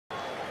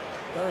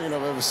I don't think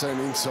I've ever seen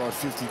an inside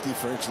 50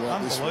 differential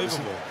like this.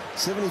 Unbelievable.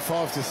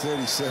 75 to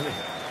 37.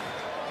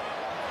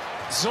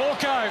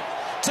 Zorko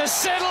to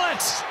settle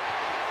it.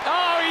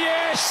 Oh,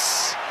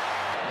 yes.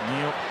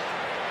 Neil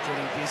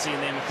getting busy,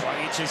 and then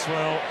McCluggage as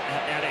well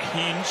out of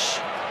Hinge.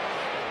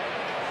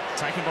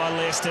 Taken by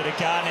Leicester to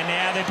Gardner.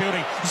 Now they're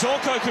building.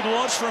 Zorko could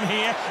launch from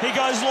here. He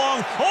goes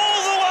long all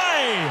the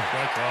way.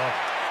 Great goal.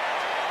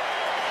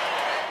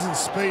 Isn't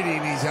speedy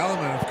in his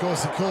element. Of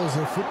course, he calls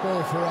it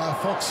football for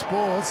Fox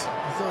Sports.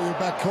 I thought you were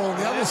back calling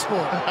the other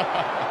sport.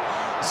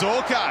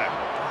 Zorko,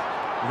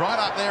 right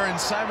up there in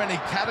so many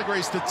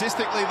categories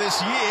statistically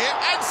this year,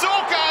 and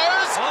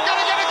Zorko's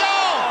going to get a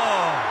goal.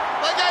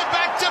 They go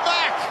back to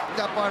back.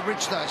 Up by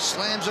Rich though,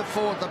 slams it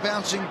forward. The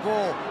bouncing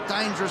ball,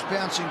 dangerous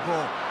bouncing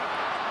ball.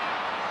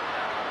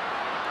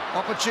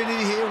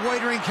 Opportunity here.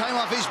 Wiedering came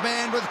off his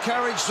man with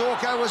courage.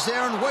 Zorko was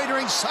there, and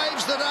Wiedering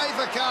saves the day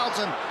for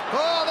Carlton.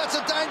 Oh, that's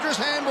a dangerous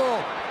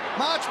handball.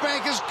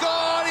 Marchbank is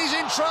gone. He's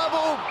in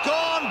trouble.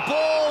 Gone.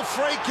 Ball.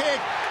 Free kick.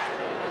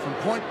 From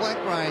point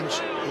blank range,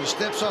 he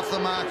steps off the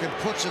mark and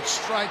puts it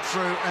straight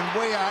through, and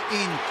we are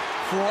in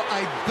for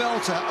a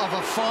belter of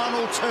a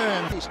final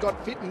turn. He's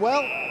got fit and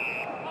well.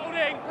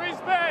 Holding.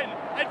 Brisbane.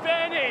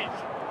 Advantage.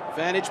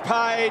 Advantage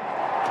paid.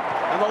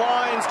 And the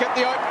Lions get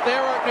their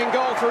opening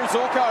goal through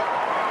Zorko.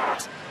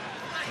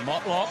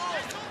 Motlop,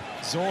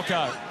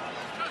 Zorko,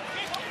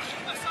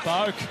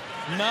 Boak,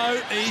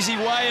 no easy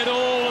way at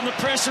all, and the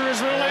pressure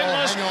is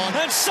relentless,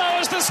 and so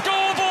is the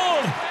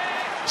scoreboard.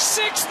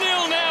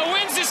 6-0 now.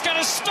 When's this going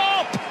to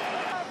stop?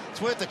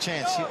 It's worth a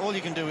chance. All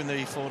you can do in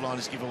the forward line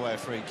is give away a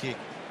free kick.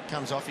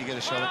 Comes off, you get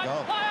a shot at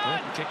goal.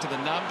 Kick to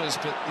the numbers,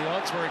 but the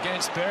odds were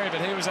against Berry, but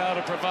he was able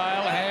to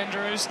prevail.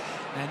 Andrews,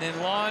 and then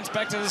Lyons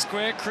back to the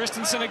square.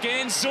 Christensen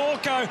again.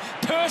 Zorko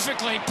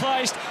perfectly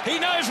placed. He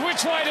knows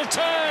which way to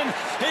turn.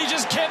 He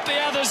just kept the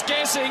others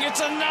guessing. It's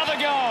another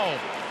goal.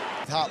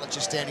 Hartlett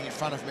just standing in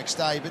front of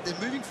McStay, but they're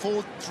moving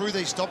forward through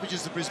these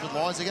stoppages, the Brisbane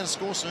Lions. They're going to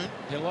score soon.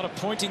 A lot of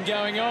pointing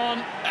going on.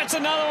 That's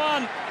another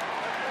one.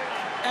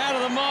 Out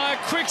of the mire,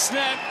 quick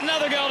snap.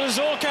 Another goal to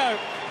Zorko.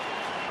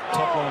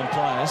 Top line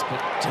players,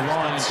 but The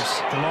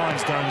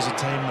Lions don't as a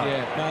team, mate.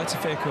 yeah, no, that's a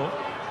fair call.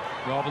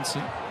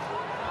 Robinson.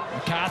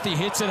 McCarthy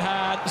hits it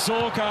hard.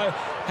 Zorko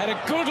had a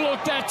good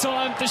look that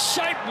time. The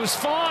shape was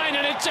fine,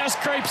 and it just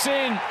creeps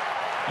in.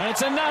 And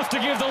it's enough to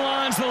give the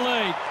Lions the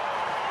lead.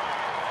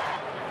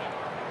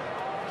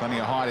 Plenty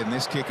of height in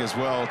this kick as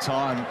well.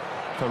 Time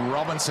for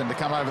Robinson to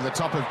come over the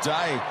top of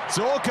Day.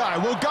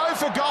 Zorko will go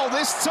for goal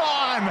this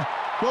time.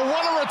 Well,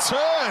 what a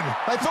return.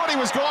 They thought he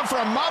was gone for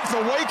a month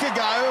a week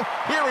ago.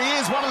 Here he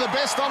is, one of the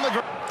best on the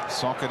ground.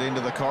 Socket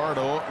into the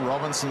corridor.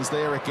 Robinson's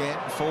there again.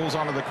 Falls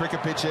onto the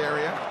cricket pitch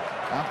area.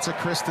 Up to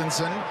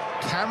Christensen.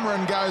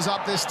 Cameron goes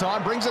up this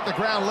time. Brings it to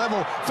ground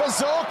level for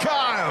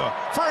Zorko.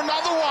 For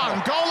another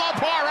one. Goal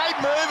umpire ain't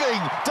moving.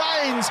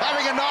 Dayne's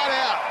having a night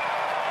out.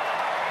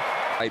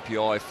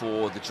 API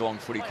for the Geelong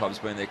Footy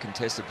Club's when they're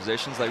contested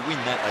possessions. They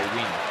win that, they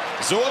win.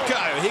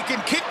 Zorko, he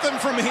can kick them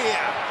from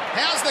here.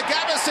 How's the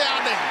gabba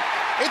sounding?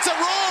 It's a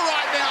roar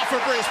right now for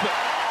Brisbane.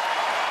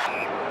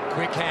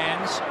 Quick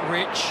hands.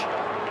 Rich.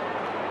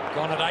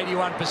 Gone at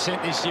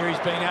 81% this year. He's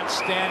been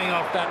outstanding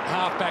off that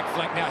half-back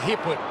flank. Now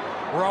Hipwood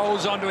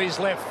rolls onto his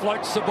left,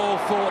 floats the ball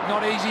forward.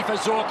 Not easy for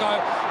Zorko.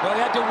 Well,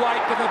 he had to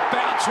wait, but the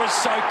bounce was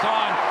so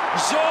kind.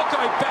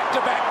 Zorko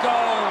back-to-back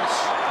goals.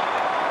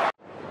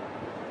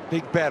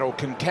 Big battle.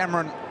 Can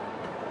Cameron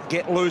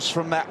get loose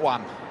from that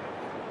one?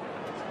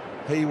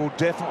 He will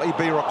definitely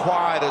be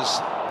required as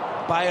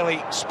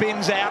Bailey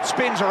spins out,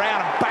 spins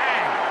around, and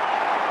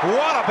bang!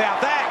 What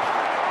about that?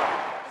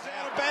 That was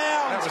out of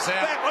bounds.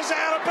 That was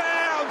out of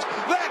bounds.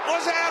 That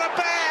was out of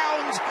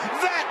bounds.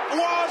 That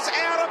was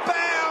out of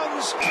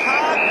bounds.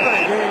 Can't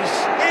be.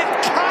 It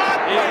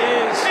can't be.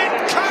 It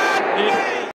can't be.